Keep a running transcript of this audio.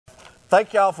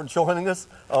Thank y'all for joining us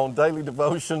on Daily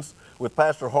Devotions with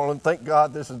Pastor Harland. Thank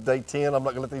God this is day 10. I'm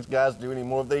not going to let these guys do any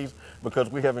more of these because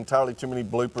we have entirely too many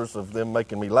bloopers of them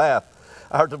making me laugh.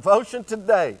 Our devotion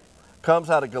today comes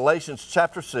out of Galatians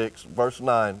chapter 6, verse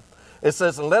 9. It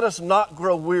says, "And let us not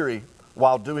grow weary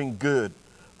while doing good,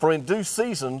 for in due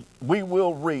season we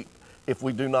will reap if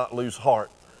we do not lose heart."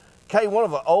 Kay, one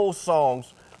of the old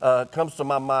songs comes to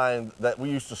my mind that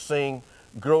we used to sing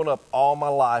growing up all my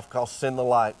life called "Send the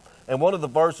Light." And one of the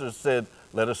verses said,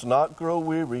 "Let us not grow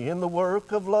weary in the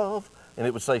work of love." And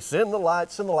it would say, "Send the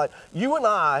light, send the light." You and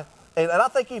I, and I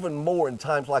think even more in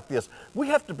times like this, we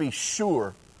have to be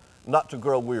sure not to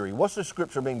grow weary. What's this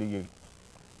scripture mean to you?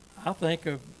 I think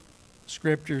of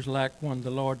scriptures like when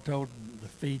the Lord told him to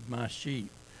feed my sheep.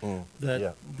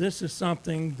 This is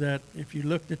something that if you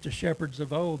looked at the shepherds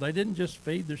of old, they didn't just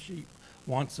feed their sheep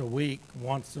once a week,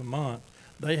 once a month.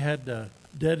 They had to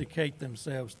dedicate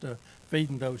themselves to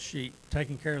feeding those sheep,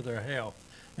 taking care of their health,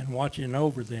 and watching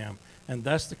over them. And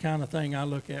that's the kind of thing I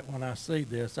look at when I see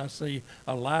this. I see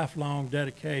a lifelong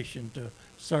dedication to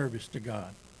service to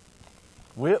God.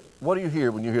 Whip, what do you hear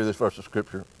when you hear this verse of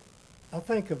Scripture? I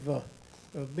think of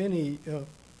many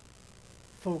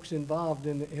folks involved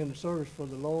in the service for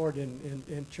the Lord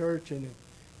in church and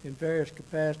in various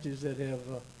capacities that have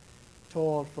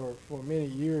toiled for many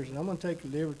years. And I'm going to take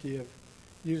the liberty of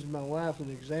using my wife as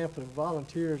an example of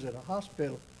volunteers at a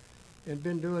hospital, and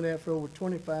been doing that for over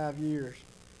 25 years,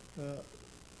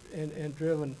 and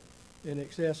driven in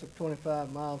excess of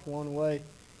 25 miles one way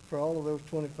for all of those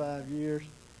 25 years,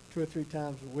 2 or 3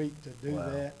 times a week to do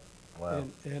that. Wow.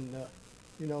 And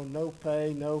you know, no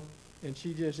pay, and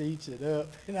she just eats it up.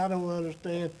 And I don't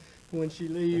understand when she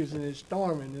leaves and it's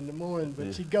storming in the morning,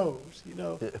 but she goes, you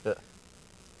know.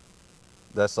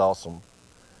 That's awesome.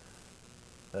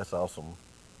 That's awesome.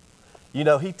 You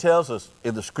know, he tells us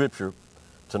in the scripture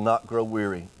to not grow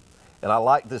weary. And I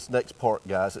like this next part,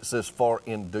 guys. It says, "For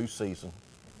in due season."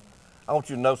 I want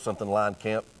you to know something, Line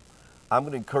Camp. I'm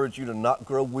going to encourage you to not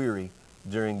grow weary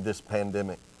during this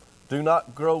pandemic. Do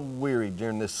not grow weary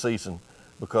during this season,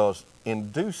 because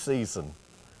in due season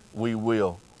we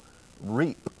will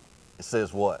reap. It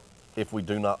says what? If we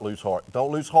do not lose heart.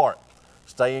 Don't lose heart.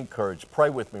 Stay encouraged. Pray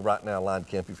with me right now, Line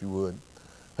Camp, if you would.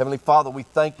 Heavenly Father, we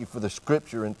thank you for the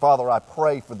scripture. And Father, I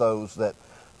pray for those that,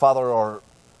 Father, are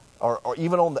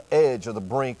even on the edge or the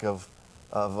brink of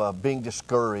being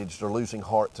discouraged or losing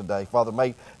heart today. Father,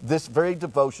 may this very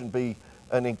devotion be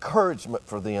an encouragement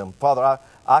for them. Father,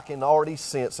 I can already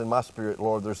sense in my spirit,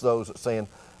 Lord, there's those that saying,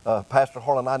 "Pastor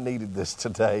Harland, I needed this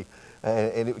today."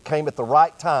 And it came at the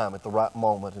right time, at the right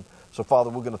moment. And so, Father,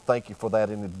 we're going to thank you for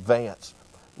that in advance.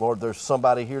 Lord, there's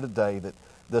somebody here today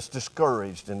that's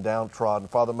discouraged and downtrodden.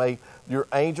 Father, may your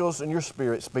angels and your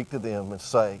spirit speak to them and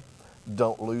say,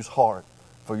 "Don't lose heart,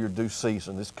 for your due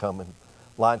season is coming."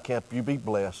 Line Camp, you be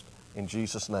blessed. In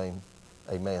Jesus' name,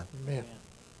 amen. Amen.